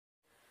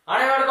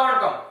அனைவருக்கும்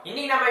வணக்கம்.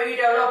 இன்னைக்கு நம்ம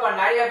வீடியோல இப்ப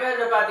நிறைய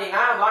பேர்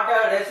பாத்தீங்கன்னா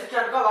வாட்டர்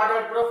ரெசிஸ்டன்ட்க்கும்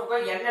வாட்டர்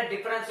ப்ரூஃப்க்கும் என்ன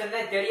டிஃபரன்ஸ்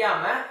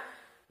தெரியாம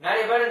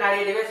நிறைய பேர்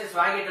நிறைய டிவைசஸ்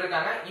வாங்கிட்டு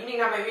இருக்காங்க.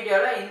 இன்னைக்கு நம்ம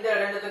வீடியோல இந்த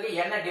ரெண்டுத்துக்கு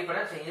என்ன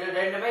டிஃபரன்ஸ், இது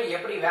ரெண்டுமே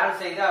எப்படி வேலை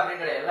செய்யுது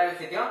அப்படின்ற எல்லா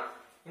விஷயத்தையும்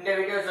இந்த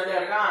வீடியோ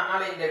சொல்லியிருக்கேன்.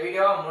 அதனால இந்த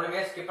வீடியோ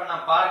முழுமையா ஸ்கிப்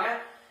பண்ண பாருங்க.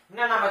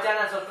 இன்னும் நம்ம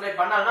சேனல்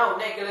சப்ஸ்கிரைப் பண்ணாலும்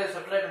உடனே கீழே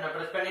சப்ஸ்கிரைப் பண்ண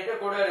பிரஸ்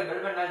பண்ணிட்டு கூட ஒரு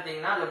பெல் பட்டன்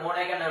அழுத்திங்கன்னா அதுல 3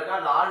 ஐக்கான் இருக்கும்,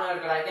 அதுல ஆல்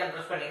இருக்கிற ஐக்கான்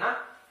பிரஸ் பண்ணீங்கன்னா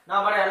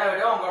நான் பாரு எல்லா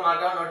வீடியோ உங்களுக்கு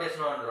மார்க்காக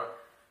நோட்டீஸ் வந்துடும்.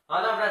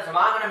 அதான் ஃப்ரெண்ட்ஸ்,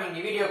 வாங்க நம்ம இந்த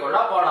வீடியோக்குள்ள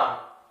போலாம்.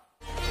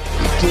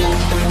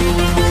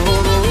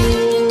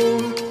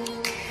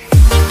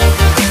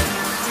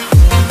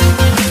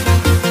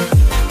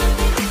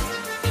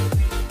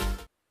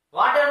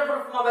 வாட்டர்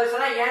ப்ரூஃப் மொபைல்ஸ்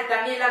எல்லாம் ஏன்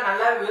தண்ணியில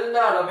நல்லா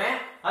விழுந்தாலுமே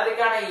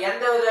அதுக்கான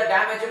எந்த வித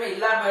டேமேஜுமே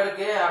இல்லாம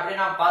இருக்கு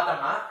அப்படின்னு நம்ம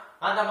பார்த்தோம்னா,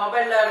 அந்த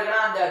மொபைல்ல இருக்கிற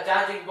அந்த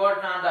சார்ஜிங்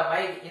போர்ட், அந்த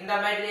மைக், இந்த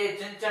மாதிரி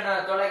சின்ன சின்ன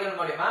தொலைகள்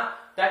மூலியமா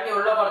தண்ணி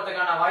உள்ள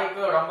போறதுக்கான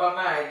வாய்ப்பு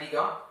ரொம்பவுமே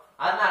அதிகம்.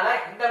 அதனால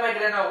இந்த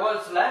மாதிரியான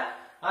ஹோல்ஸ்ல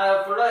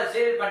ஃபுல்லா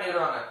சீல்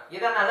பண்ணிடுவாங்க.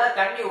 இதனால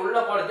தண்ணி உள்ள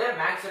போறது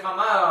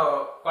மேக்சிமமா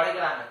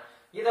குறைக்கிறாங்க.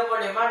 இதன்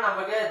மூலியமா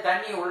நமக்கு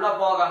தண்ணி உள்ள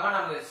போகாம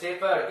நமக்கு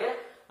சேஃபா இருக்கு.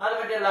 அது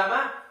மட்டும் இல்லாம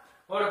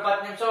ஒரு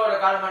 10 நிமிஷம், ஒரு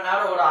 1/4 மணி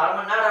நேரம், ஒரு 1/2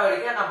 மணி நேரம்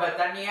வரைக்கும் நம்ம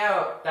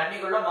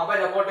தண்ணிக்குள்ள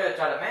மொபைல போட்டு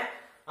வச்சாலுமே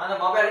அந்த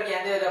மொபைலுக்கு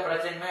எந்த வித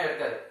பிரச்சனையுமே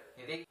இருக்காது.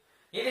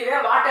 இதுவே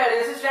வாட்டர்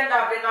ரெசிஸ்டன்ட்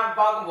அப்படின்னு நம்ம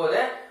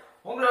பார்க்கும்போது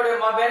உங்களுடைய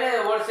மொபைல்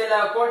ஒரு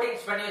சில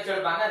கோட்டிங்ஸ் பண்ணி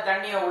வச்சிருப்பாங்க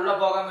தண்ணியை உள்ள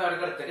போகாம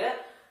இருக்கிறதுக்கு.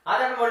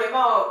 அதன் மூலியமா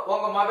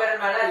உங்க மொபைல்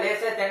மேல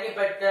லேசா தண்ணி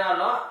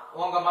பட்டாலும்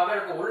உங்க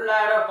மொபைலுக்கு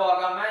உள்ளார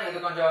போகாம இது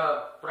கொஞ்சம்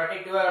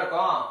ப்ரொடெக்டிவா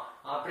இருக்கும்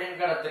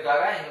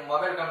அப்படின்றதுக்காக இந்த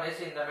மொபைல்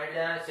கம்பெனிஸ் இந்த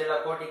மாதிரி சில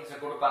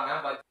கோட்டிங்ஸ்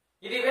கொடுப்பாங்க.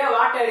 இதுவே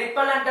வாட்டர்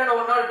ரிப்பலண்ட்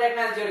இன்னொரு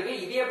டெக்னாலஜி இருக்கு.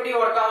 இது எப்படி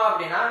ஒர்க் ஆகும்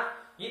அப்படின்னா,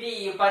 இது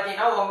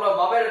பாத்தீங்கன்னா உங்களோட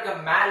மொபைலுக்கு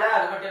மேல,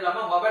 அது மட்டும்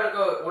இல்லாம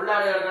மொபைலுக்கு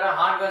உள்ளார இருக்கிற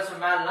ஹார்ட்வேர்ஸ்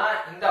மேல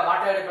இந்த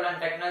வாட்டர்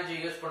ரிப்பலண்ட் டெக்னாலஜி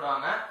யூஸ்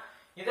பண்ணுவாங்க.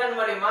 இதன்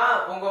மூலியமா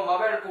உங்க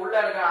மொபைலுக்கு உள்ள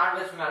இருக்கிற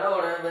ஹார்ட்வேர்ஸ் மேல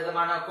ஒரு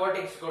விதமான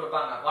கோட்டிங்ஸ்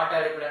கொடுப்பாங்க,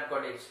 வாட்டர் ரிப்பலண்ட்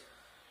கோட்டிங்ஸ்.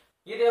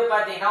 இது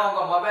பாத்தீங்கன்னா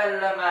உங்க மொபைல்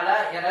மேல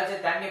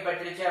ஏதாச்சும் தண்ணி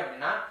பட்டுருச்சு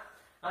அப்படின்னா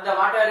அந்த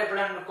வாட்டர்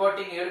ரிப்பலண்ட்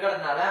கோட்டிங்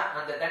இருக்கிறதுனால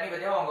அந்த தண்ணி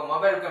பாத்தீங்கன்னா உங்க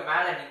மொபைலுக்கு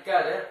மேல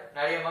நிக்காது.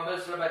 நிறைய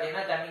மொபைல்ஸ்ல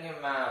பாத்தீங்கன்னா தண்ணி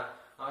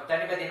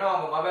பாத்தீங்கன்னா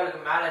உங்க மொபைலுக்கு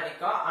மேல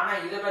நிக்கும். ஆனா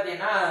இது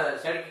பாத்தீங்கன்னா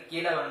செடிக்கு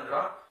கீழே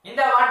வந்துடும்.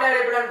 இந்த வாட்டர்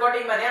ரிப்பலண்ட்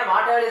கோட்டிங் பாத்தீங்கன்னா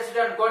வாட்டர்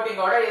ரெசிஸ்டன்ட்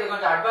கோட்டிங்கோட இது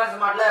கொஞ்சம் அட்வான்ஸ்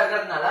மாடலா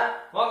இருக்கிறதுனால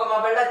உங்க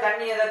மொபைல்ல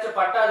தண்ணி ஏதாச்சும்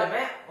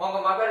பட்டாலுமே உங்க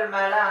மொபைல்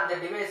மேல அந்த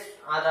டிவைஸ்,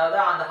 அதாவது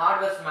அந்த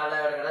ஹார்ட்வேர்ஸ்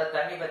மேல இருக்கிற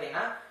தண்ணி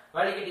பாத்தீங்கன்னா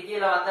வலிக்கிட்டு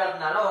கீழே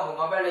வந்ததுனால உங்க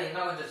மொபைல்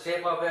இன்னும் கொஞ்சம்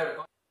சேஃபாவே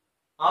இருக்கும்.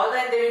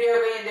 அவ்வளவுதான் இந்த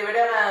வீடியோக்கு. இந்த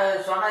வீடியோ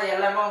நான் சொன்னது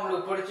எல்லாமே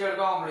உங்களுக்கு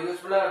பிடிச்சிருக்கும், உங்களுக்கு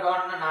யூஸ்ஃபுல்லா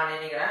இருக்கும்னு நான்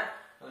நினைக்கிறேன்.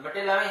 அது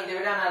மட்டும் இல்லாம இந்த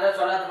வீடியோ நான் ஏதாவது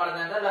சொல்லாத மாதிரி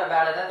இருந்தா இல்ல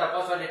வேற ஏதாவது தப்பா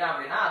சொல்லிட்டேன்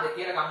அப்படின்னா அது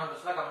கீழே கமெண்ட்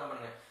பாக்ஸ்ல கமெண்ட்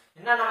பண்ணுங்க.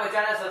 இன்னும் நம்ம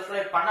சேனல்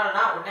சப்ஸ்கிரைப்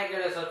பண்ணலன்னா உடனே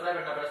கீழே சப்ஸ்கிரைப்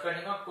பண்ண பிரஸ்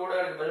பண்ணிக்கோ. கூட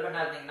இருக்க பெல்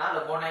பட்டன் இருந்தீங்கன்னா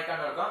அதுல 3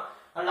 ஐக்கான் இருக்கும்,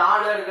 அதுல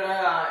ஆல் இருக்கிற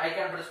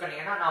ஐக்கான் பிரஸ்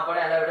பண்ணீங்கன்னா நான் போட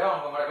எல்லா வீடியோ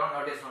உங்க மறக்காம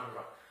நோட்டீஸ்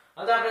பண்றோம்.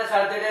 அதான்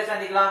அடுத்த வீடியோ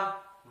சந்திக்கலாம்.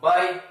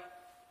 பாய்.